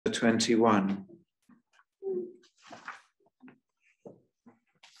21.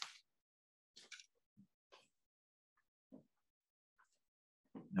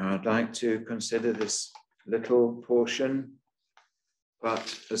 Now I'd like to consider this little portion,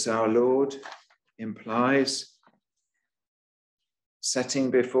 but as our Lord implies, setting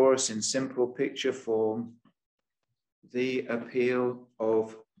before us in simple picture form the appeal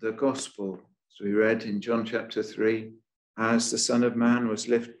of the gospel. So we read in John chapter 3, as the Son of Man was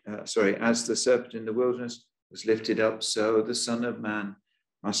as the serpent in the wilderness was lifted up, so the Son of Man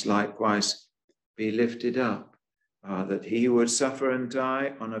must likewise be lifted up, that he would suffer and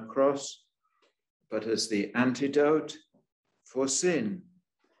die on a cross, but as the antidote for sin,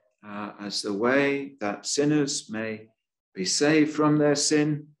 as the way that sinners may be saved from their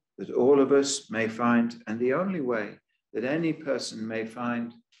sin, that all of us may find, and the only way that any person may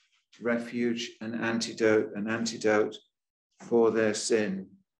find refuge and antidote for their sin.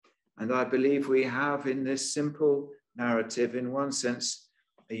 And I believe we have in this simple narrative, in one sense,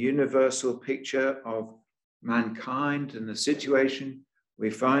 a universal picture of mankind and the situation we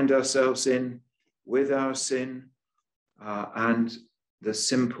find ourselves in with our sin, and the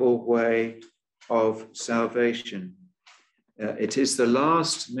simple way of salvation. It is the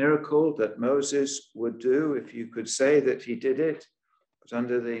last miracle that Moses would do, if you could say that he did it, but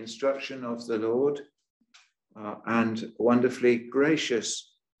under the instruction of the Lord, and a wonderfully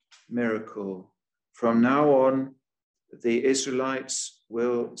gracious miracle. From now on, the Israelites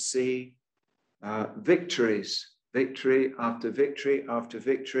will see victory after victory after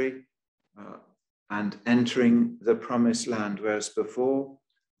victory, and entering the promised land, whereas before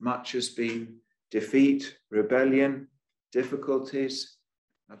much has been defeat, rebellion, difficulties,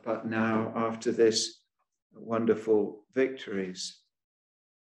 but now after this, wonderful victories.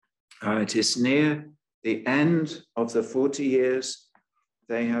 It is near the end of the 40 years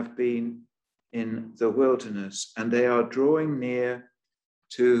they have been in the wilderness, and they are drawing near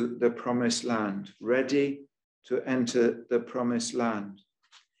to the promised land, ready to enter the promised land.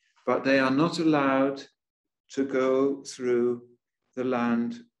 But they are not allowed to go through the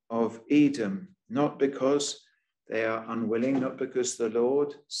land of Edom, not because they are unwilling, not because the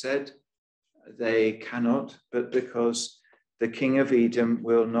Lord said they cannot, but because the king of Edom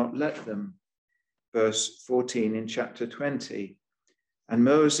will not let them. Verse 14 in chapter 20. And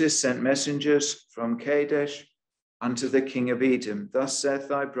Moses sent messengers from Kadesh unto the king of Edom. Thus saith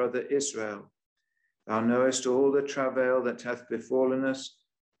thy brother Israel, thou knowest all the travail that hath befallen us,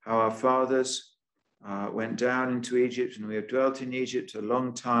 how our fathers went down into Egypt, and we have dwelt in Egypt a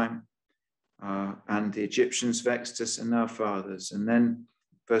long time, and the Egyptians vexed us and our fathers. And then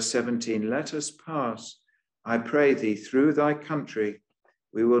verse 17, let us pass, I pray thee, through thy country.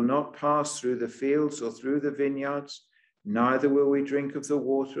 We will not pass through the fields or through the vineyards, neither will we drink of the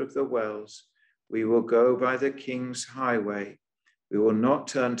water of the wells. We will go by the king's highway. We will not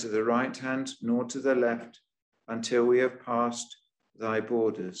turn to the right hand nor to the left until we have passed thy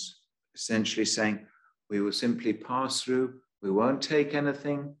borders. Essentially saying, we will simply pass through. We won't take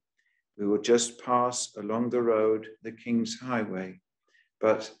anything. We will just pass along the road, the king's highway.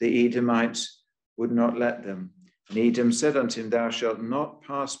 But the Edomites would not let them. And Edom said unto him, thou shalt not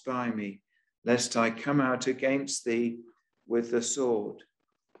pass by me, lest I come out against thee with the sword.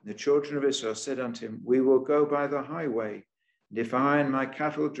 And the children of Israel said unto him, we will go by the highway, and if I and my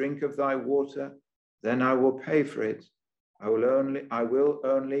cattle drink of thy water, then I will pay for it. I will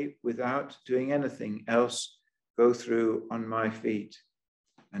only, without doing anything else, go through on my feet.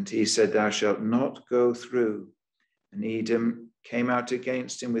 And he said, thou shalt not go through. And Edom came out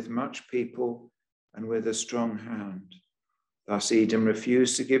against him with much people and with a strong hand. Thus Edom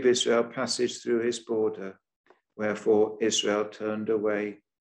refused to give Israel passage through his border, wherefore Israel turned away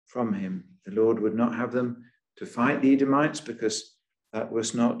from him. The Lord would not have them to fight the Edomites, because that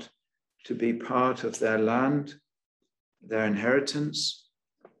was not to be part of their land, their inheritance.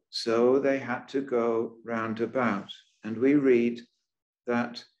 So they had to go round about. And we read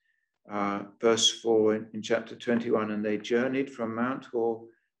that verse 4 in chapter 21, and they journeyed from Mount Hor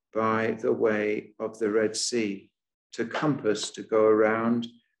by the way of the Red Sea to compass, to go around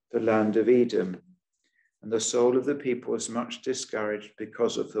the land of Edom. And the soul of the people was much discouraged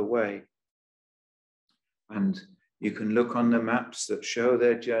because of the way. And you can look on the maps that show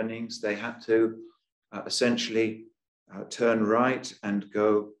their journeyings. They had to essentially turn right and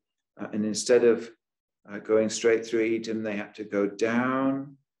go, and instead of going straight through Edom, they had to go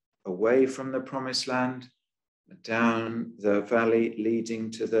down, away from the promised land, down the valley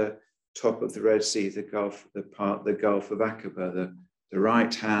leading to the top of the Red Sea, the Gulf of Aqaba, the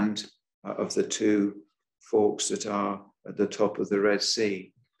right hand of the two forks that are at the top of the Red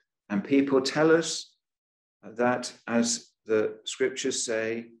Sea. And people tell us that, as the scriptures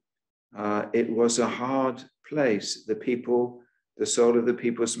say, it was a hard place. The soul of the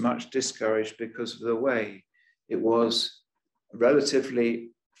people was much discouraged because of the way. It was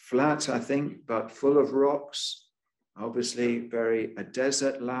relatively flat, I think, but full of rocks, obviously a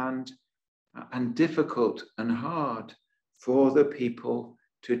desert land, and difficult and hard for the people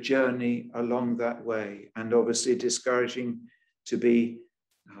to journey along that way, and obviously discouraging to be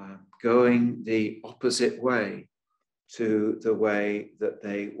going the opposite way to the way that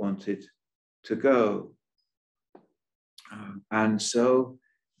they wanted to go. And so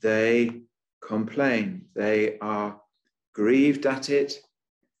they complain. They are grieved at it,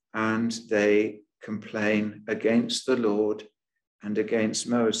 and they complain against the Lord and against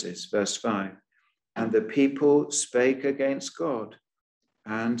Moses. Verse 5, and the people spake against God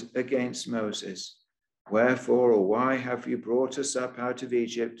and against Moses. Wherefore, or why have you brought us up out of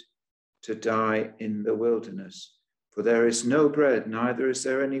Egypt to die in the wilderness? For there is no bread, neither is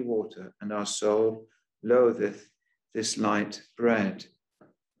there any water, and our soul loatheth this light bread.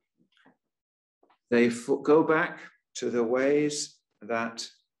 They go back to the ways that,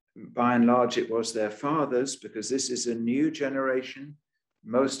 by and large, it was their fathers, because this is a new generation.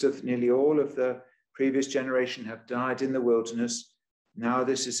 Nearly all of the previous generation have died in the wilderness. Now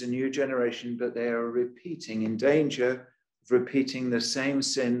this is a new generation, but they are in danger of repeating the same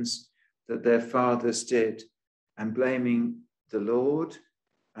sins that their fathers did, and blaming the Lord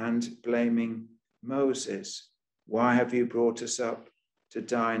and blaming Moses. Why have you brought us up to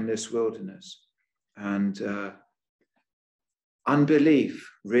die in this wilderness? And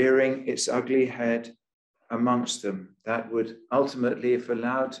unbelief rearing its ugly head amongst them, that would ultimately, if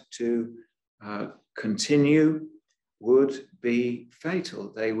allowed to continue, would be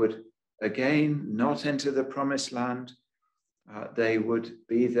fatal. They would again not enter the promised land. They would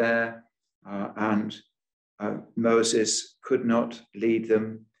be there, and Moses could not lead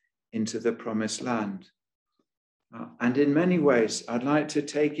them into the promised land. And in many ways, I'd like to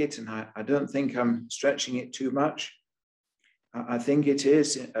take it, and I don't think I'm stretching it too much. I think it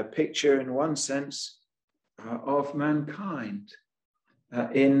is a picture, in one sense, of mankind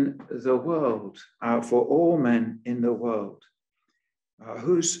in the world, for all men in the world.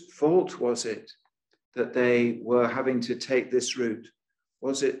 Whose fault was it that they were having to take this route?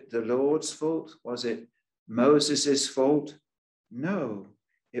 Was it the Lord's fault? Was it Moses's fault? No,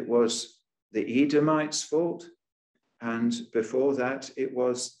 it was the Edomites' fault. And before that, it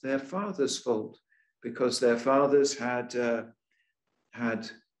was their father's fault, because their fathers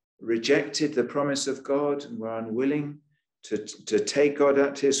had rejected the promise of God and were unwilling to take God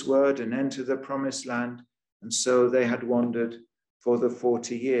at his word and enter the promised land. And so they had wandered for the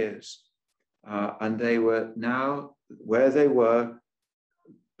 40 years. And they were now where they were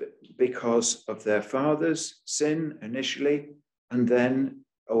because of their father's sin initially, and then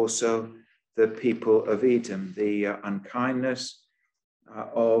also the people of Edom, the unkindness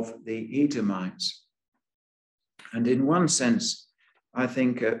of the Edomites. And in one sense, I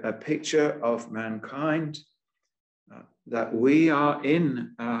think a picture of mankind, that we are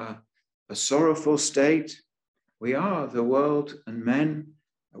in a sorrowful state. We are the world and men.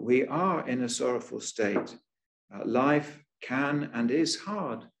 We are in a sorrowful state. Life can and is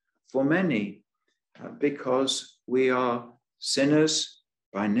hard for many because we are sinners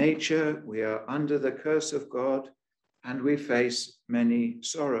by nature. We are under the curse of God, and we face many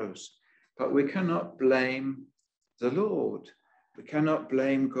sorrows. But we cannot blame the Lord. We cannot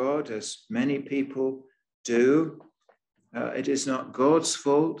blame God, as many people do. It is not God's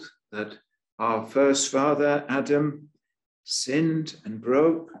fault that our first father, Adam, sinned and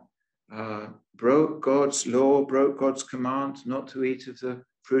broke God's law, broke God's command not to eat of the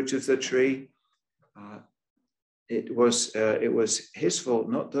fruit of the tree. It was his fault,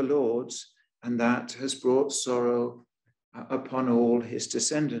 not the Lord's, and that has brought sorrow upon all his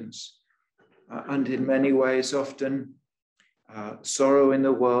descendants. And in many ways, often, sorrow in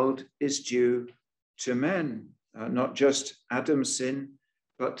the world is due to men, not just Adam's sin,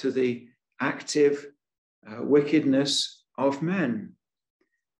 but to the active wickedness of men.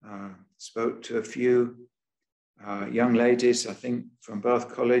 Spoke to a few young ladies, I think, from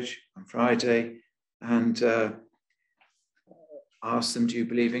Bath College on Friday, and asked them, do you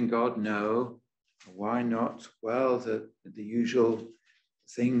believe in God? No. Why not? Well, the usual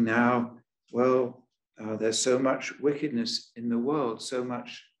thing now, well, there's so much wickedness in the world, so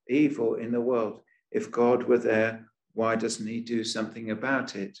much evil in the world. If God were there, why doesn't he do something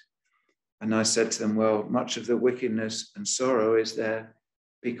about it? And I said to them, well, much of the wickedness and sorrow is there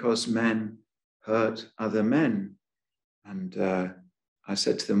because men hurt other men. And I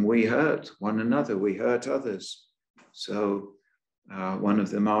said to them, we hurt one another, we hurt others. So one of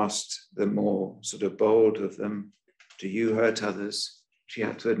them asked the more sort of bold of them, do you hurt others? She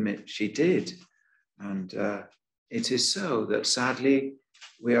had to admit she did. And it is so that sadly,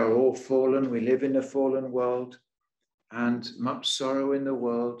 we are all fallen, we live in a fallen world, and much sorrow in the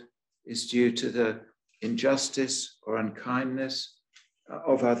world is due to the injustice or unkindness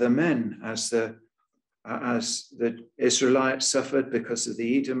of other men, as the Israelites suffered because of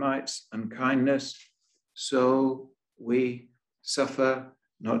the Edomites' unkindness. So we suffer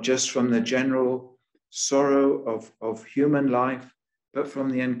not just from the general sorrow of human life, but from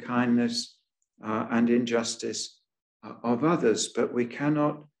the unkindness and injustice of others. But we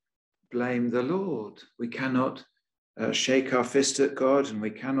cannot blame the Lord. We cannot shake our fist at God, and we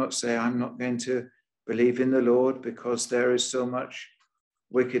cannot say, I'm not going to believe in the Lord because there is so much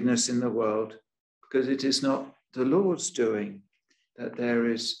wickedness in the world, because it is not the Lord's doing that there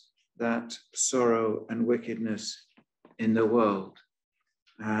is that sorrow and wickedness in the world.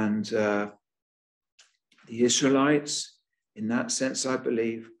 And the Israelites, in that sense, I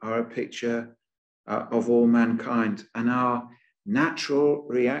believe, are a picture of all mankind. And our natural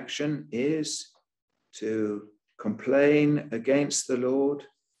reaction is to complain against the Lord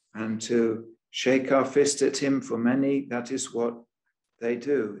and to shake our fist at him. For many, that is what they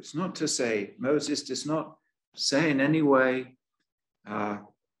do. It's not to say, Moses does not say in any way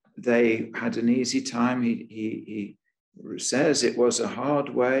they had an easy time. He says it was a hard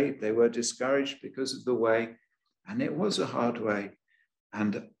way. They were discouraged because of the way, and it was a hard way.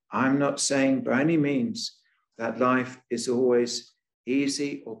 And I'm not saying by any means that life is always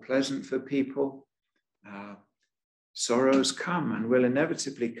easy or pleasant for people. Sorrows come and will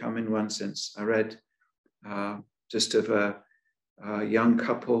inevitably come in one sense. I read just of a young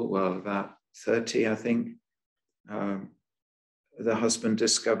couple, well, about 30, I think. The husband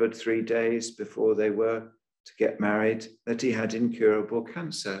discovered 3 days before they were to get married that he had incurable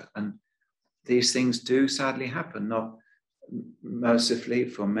cancer. And these things do sadly happen, not mercifully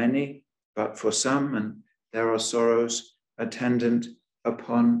for many, but for some. And there are sorrows attendant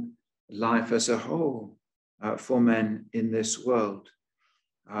upon life as a whole for men in this world.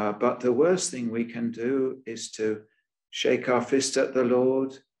 But the worst thing we can do is to shake our fist at the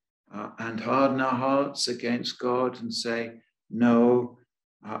Lord and harden our hearts against God and say, no,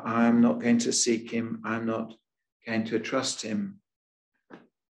 I'm not going to seek him. I'm not going to trust him.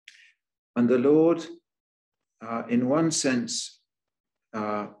 And the Lord, in one sense,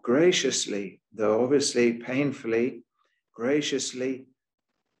 graciously, though obviously painfully, graciously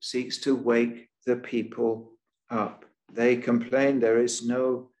seeks to wake the people up. They complain there is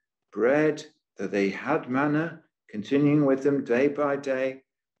no bread, that they had manna continuing with them day by day.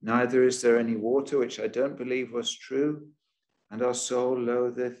 Neither is there any water, which I don't believe was true. And our soul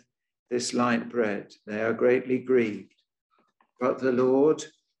loatheth this light bread. They are greatly grieved. But the Lord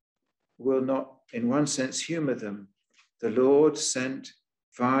will not, in one sense, humor them. The Lord sent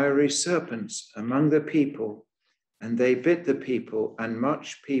fiery serpents among the people, and they bit the people, and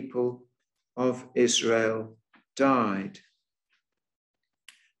much people of Israel died.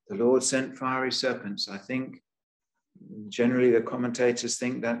 The Lord sent fiery serpents. I think generally the commentators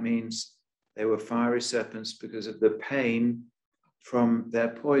think that means they were fiery serpents because of the pain from their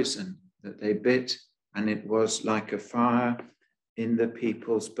poison that they bit, and it was like a fire in the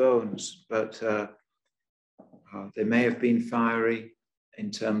people's bones. But they may have been fiery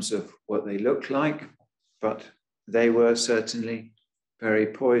in terms of what they looked like, but they were certainly very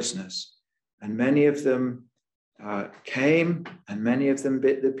poisonous. And many of them came, and many of them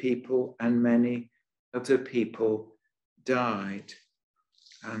bit the people, and many of the people died.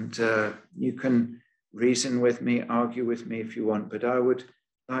 And you can reason with me, argue with me if you want, but I would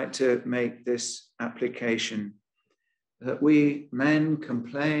like to make this application that we men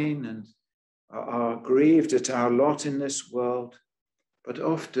complain and are grieved at our lot in this world, but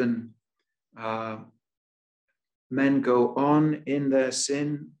often men go on in their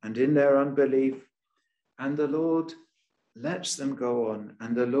sin and in their unbelief, and the Lord lets them go on,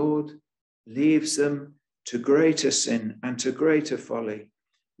 and the Lord leaves them to greater sin and to greater folly,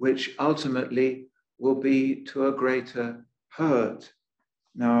 which ultimately will be to a greater hurt.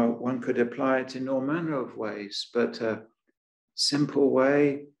 Now, one could apply it in all manner of ways, but a simple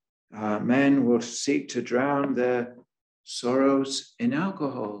way, men will seek to drown their sorrows in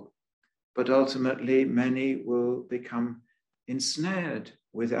alcohol, but ultimately many will become ensnared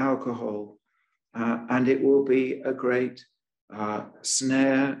with alcohol, and it will be a great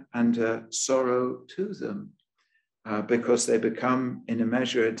snare and a sorrow to them because they become in a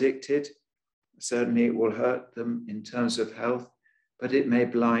measure addicted. Certainly it will hurt them in terms of health, but it may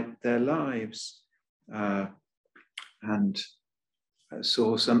blight their lives. And I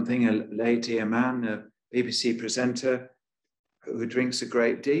saw something, a lady, a man, a BBC presenter who drinks a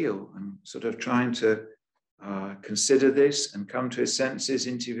great deal, and sort of trying to consider this and come to his senses,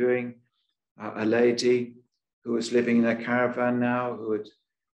 interviewing a lady who was living in a caravan now, who had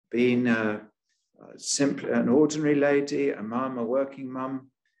been simply an ordinary lady, a mum, a working mum,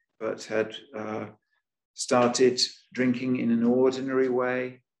 but had started drinking in an ordinary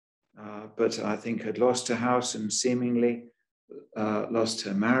way, but I think had lost her house and seemingly lost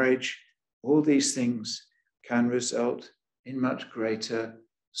her marriage. All these things can result in much greater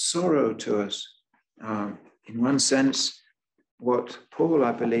sorrow to us. In one sense, what Paul,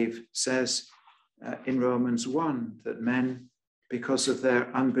 I believe, says in Romans 1, that men, because of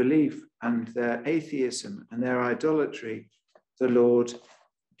their unbelief and their atheism and their idolatry, the Lord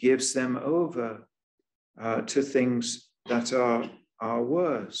gives them over to things that are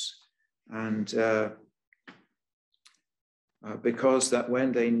worse. And because that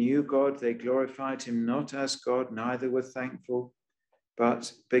when they knew God, they glorified him not as God, neither were thankful,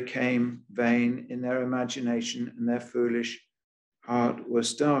 but became vain in their imagination, and their foolish heart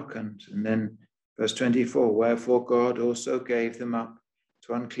was darkened. And then verse 24, wherefore God also gave them up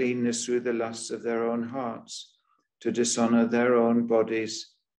to uncleanness through the lusts of their own hearts, to dishonor their own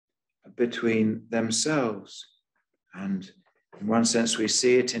bodies between themselves. And in one sense, we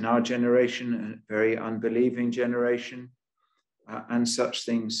see it in our generation, a very unbelieving generation, and such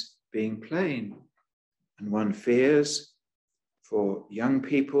things being plain. And one fears for young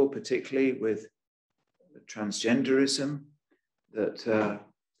people, particularly with transgenderism, that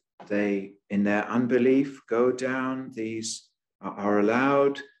they, in their unbelief, go down these, are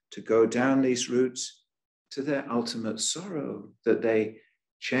allowed to go down these routes to their ultimate sorrow, that they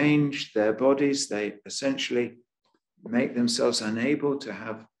change their bodies, they essentially make themselves unable to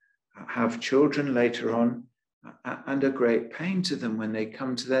have children later on, and a great pain to them when they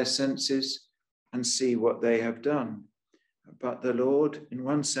come to their senses and see what they have done. But the Lord, in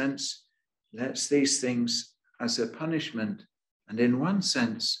one sense, lets these things as a punishment, and in one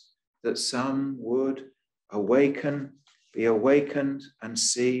sense, that some would be awakened and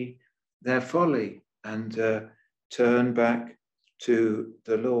see their folly and turn back to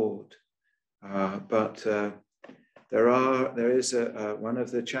the Lord. But there is one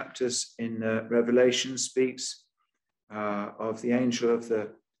of the chapters in Revelation speaks of the angel of the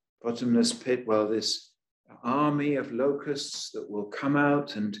bottomless pit. Well, this army of locusts that will come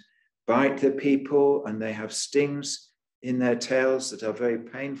out and bite the people, and they have stings in their tails that are very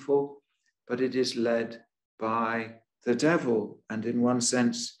painful, but it is led by the devil. And in one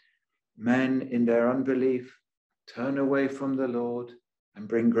sense, men in their unbelief turn away from the Lord and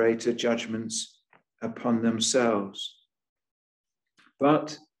bring greater judgments upon themselves.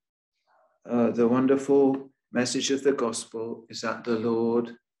 But the wonderful message of the gospel is that the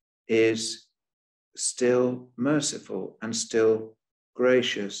Lord is still merciful and still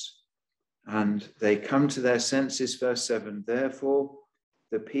gracious. And they come to their senses, verse 7. Therefore,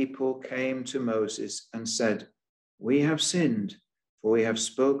 the people came to Moses and said, we have sinned, for we have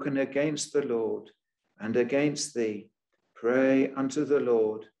spoken against the Lord and against thee. Pray unto the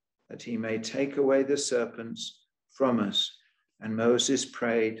Lord that he may take away the serpents from us. And Moses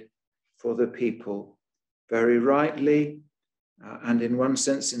prayed for the people. Very rightly, and in one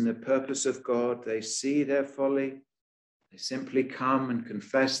sense, in the purpose of God, they see their folly. They simply come and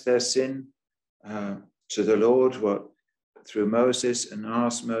confess their sin to the Lord through Moses, and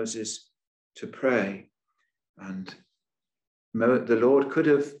ask Moses to pray. And the Lord could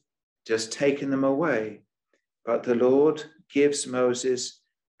have just taken them away, but the Lord gives Moses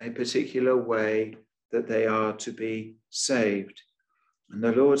a particular way that they are to be saved. And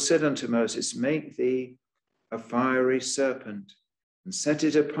the Lord said unto Moses, make thee a fiery serpent, and set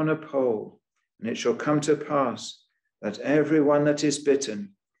it upon a pole, and it shall come to pass that every one that is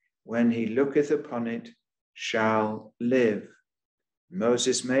bitten, when he looketh upon it, shall live.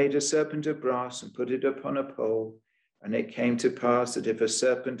 Moses made a serpent of brass and put it upon a pole, and it came to pass that if a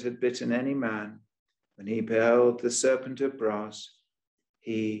serpent had bitten any man, when he beheld the serpent of brass,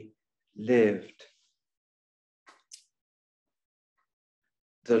 he lived.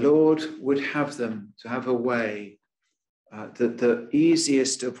 The Lord would have them to have a way, the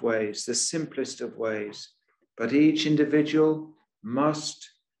easiest of ways, the simplest of ways, but each individual must,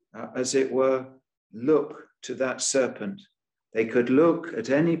 as it were, look to that serpent. They could look at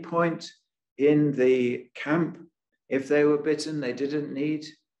any point in the camp. If they were bitten, they didn't need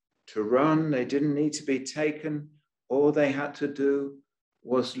to run, they didn't need to be taken. All they had to do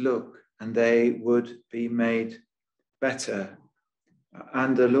was look, and they would be made better.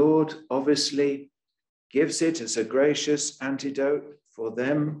 And the Lord obviously gives it as a gracious antidote for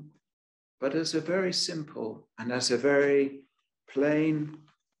them, but as a very simple and as a very plain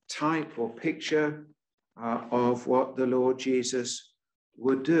type or picture of what the Lord Jesus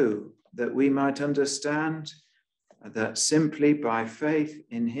would do, that we might understand that simply by faith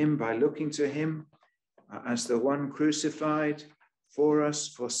in him, by looking to him as the one crucified for us,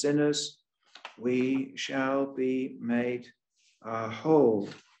 for sinners, we shall be made whole.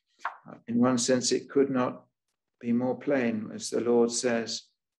 In one sense, it could not be more plain, as the Lord says,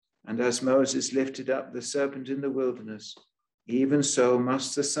 and as Moses lifted up the serpent in the wilderness, even so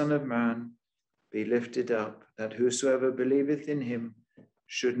must the Son of Man be lifted up, that whosoever believeth in him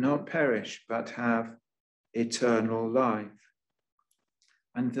should not perish, but have eternal life.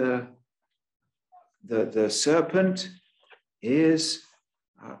 And the serpent is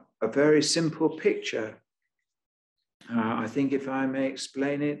a very simple picture. I think if I may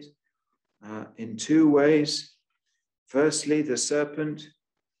explain it in two ways. Firstly, the serpent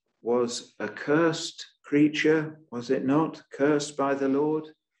was a cursed creature, was it not? Cursed by the Lord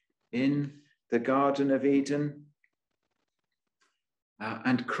in the Garden of Eden.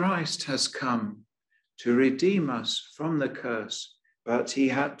 And Christ has come to redeem us from the curse, but he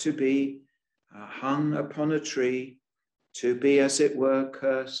had to be hung upon a tree to be, as it were,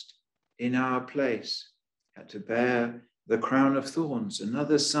 cursed in our place. He had to bear the crown of thorns,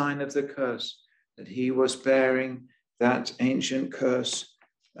 another sign of the curse, that he was bearing that ancient curse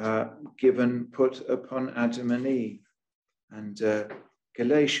put upon Adam and Eve. And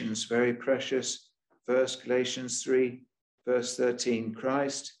Galatians, very precious verse, Galatians 3, verse 13,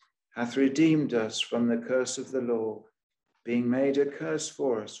 Christ hath redeemed us from the curse of the law, being made a curse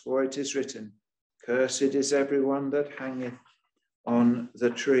for us, for it is written, cursed is everyone that hangeth on the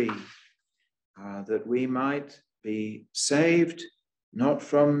tree, that we might be saved, not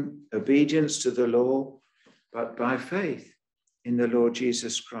from obedience to the law, but by faith in the Lord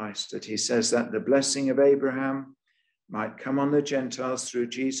Jesus Christ, that he says that the blessing of Abraham might come on the Gentiles through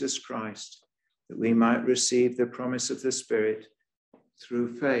Jesus Christ, that we might receive the promise of the Spirit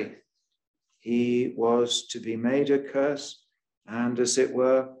through faith. He was to be made a curse, and as it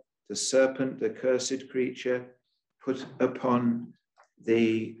were, the serpent, the cursed creature, put upon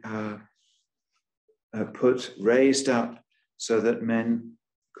the, raised up so that men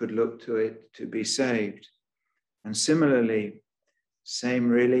could look to it to be saved. And similarly, same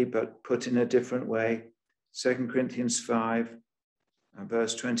really, but put in a different way, 2 Corinthians 5,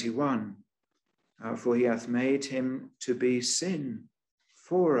 verse 21, for he hath made him to be sin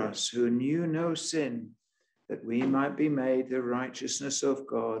for us who knew no sin, that we might be made the righteousness of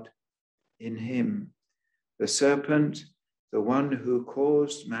God in him. The serpent, the one who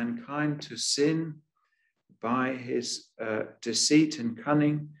caused mankind to sin by his deceit and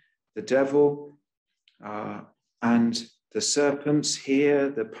cunning, the devil, and the serpents here,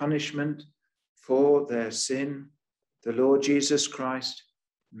 the punishment for their sin, the Lord Jesus Christ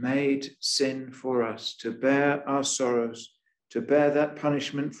made sin for us, to bear our sorrows, to bear that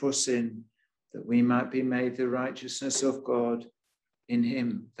punishment for sin, that we might be made the righteousness of God in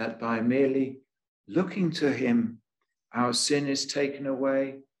him, that by merely looking to him, our sin is taken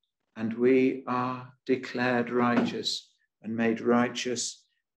away and we are declared righteous and made righteous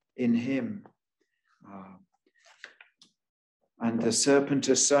in him. And the serpent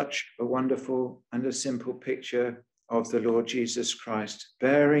is such a wonderful and a simple picture of the Lord Jesus Christ,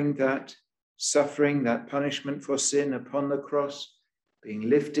 bearing that suffering, that punishment for sin upon the cross, being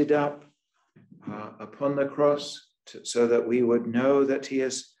lifted up upon the cross so that we would know that he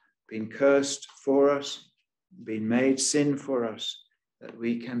has been cursed for us, been made sin for us, that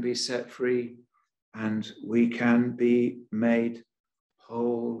we can be set free and we can be made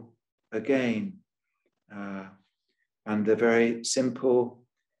whole again. And the very simple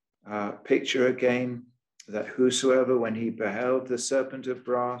picture again, that whosoever, when he beheld the serpent of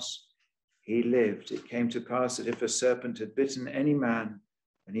brass, he lived. It came to pass that if a serpent had bitten any man,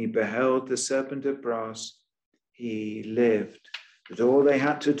 and he beheld the serpent of brass, he lived. That all they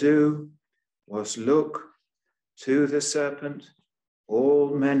had to do was look to the serpent.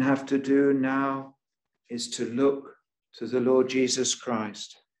 All men have to do now is to look to the Lord Jesus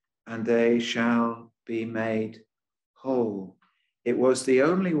Christ, and they shall be made whole. It was the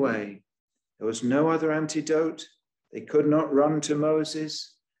only way. There was no other antidote. They could not run to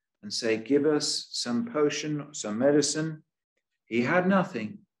Moses and say, give us some potion, some medicine. He had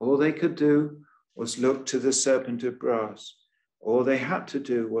nothing. All they could do was look to the serpent of brass. All they had to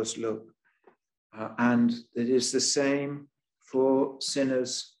do was look. And it is the same for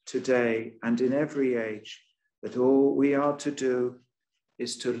sinners today and in every age, that all we are to do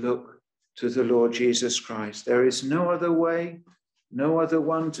is to look to the Lord Jesus Christ. There is no other way, no other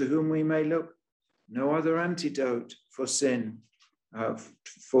one to whom we may look, no other antidote for sin,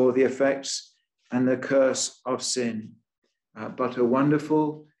 for the effects and the curse of sin, but a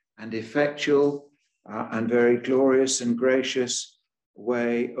wonderful and effectual and very glorious and gracious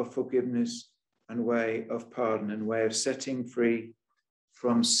way of forgiveness and way of pardon and way of setting free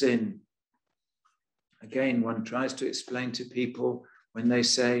from sin. Again, one tries to explain to people when they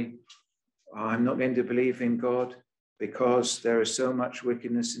say, I'm not going to believe in God because there is so much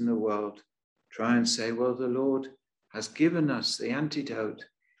wickedness in the world. Try and say, well, the Lord has given us the antidote,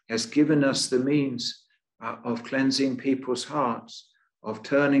 has given us the means of cleansing people's hearts, of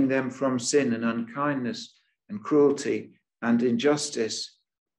turning them from sin and unkindness and cruelty and injustice.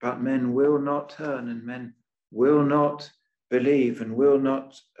 But men will not turn, and men will not believe, and will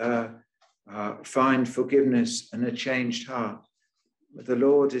not find forgiveness and a changed heart. But the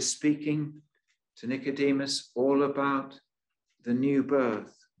Lord is speaking to Nicodemus all about the new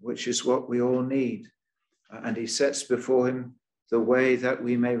birth, which is what we all need. And he sets before him the way that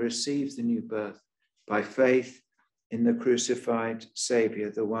we may receive the new birth by faith in the crucified Saviour,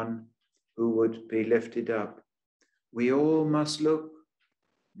 the one who would be lifted up. We all must look.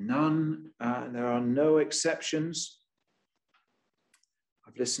 There are no exceptions.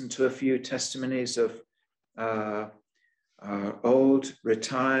 I've listened to a few testimonies of old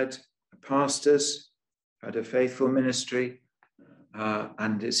retired pastors who had a faithful ministry,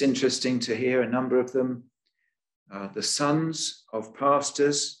 and it's interesting to hear a number of them, the sons of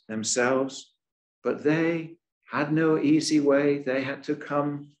pastors themselves, but they had no easy way. They had to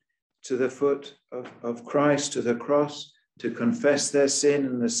come to the foot of Christ, to the cross, to confess their sin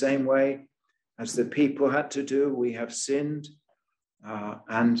in the same way as the people had to do. We have sinned,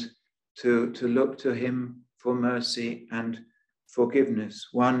 and to look to him for mercy and forgiveness.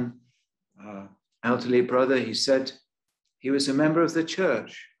 One elderly brother, he said he was a member of the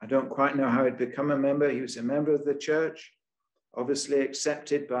church. I don't quite know how he'd become a member. He was a member of the church, obviously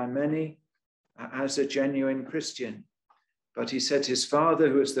accepted by many as a genuine Christian. But he said his father,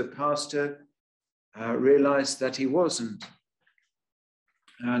 who was the pastor, realized that he wasn't.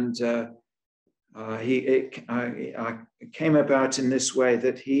 And it came about in this way,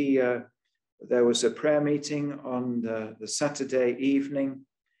 that there was a prayer meeting on the Saturday evening,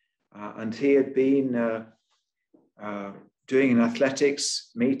 and he had been doing an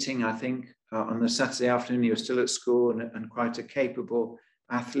athletics meeting, I think, on the Saturday afternoon. He was still at school and quite a capable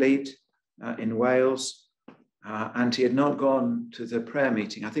athlete in Wales. And he had not gone to the prayer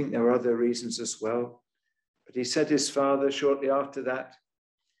meeting. I think there were other reasons as well. But he said his father, shortly after that,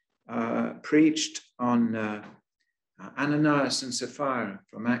 preached on Ananias and Sapphira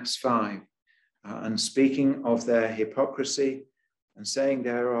from Acts 5, and speaking of their hypocrisy and saying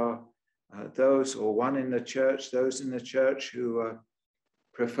there are those in the church who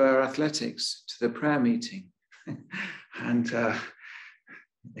prefer athletics to the prayer meeting. And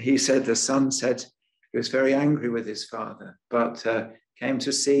he said, the son said, he was very angry with his father, but came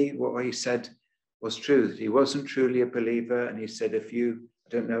to see what he said was true, that he wasn't truly a believer. And he said a few, I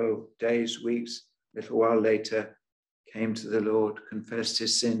don't know, days, weeks, a little while later, came to the Lord, confessed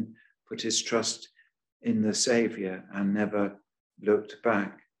his sin, put his trust in the Saviour, and never looked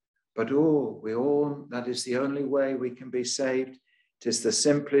back. But that is the only way we can be saved. It is the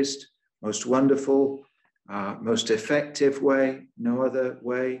simplest, most wonderful, most effective way, no other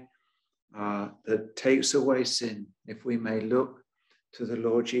way that takes away sin, if we may look to the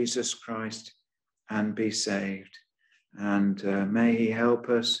Lord Jesus Christ and be saved. And may he help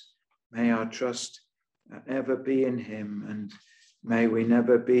us, may our trust ever be in him, and may we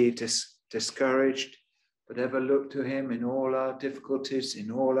never be discouraged, but ever look to him in all our difficulties, in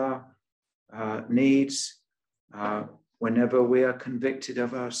all our needs, whenever we are convicted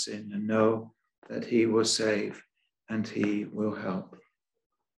of our sin, and know that he will save and he will help.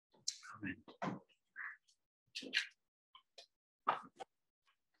 Amen.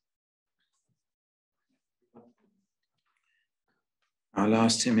 Our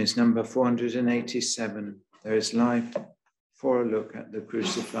last hymn is number 487. There is life for a look at the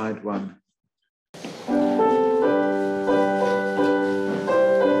crucified one.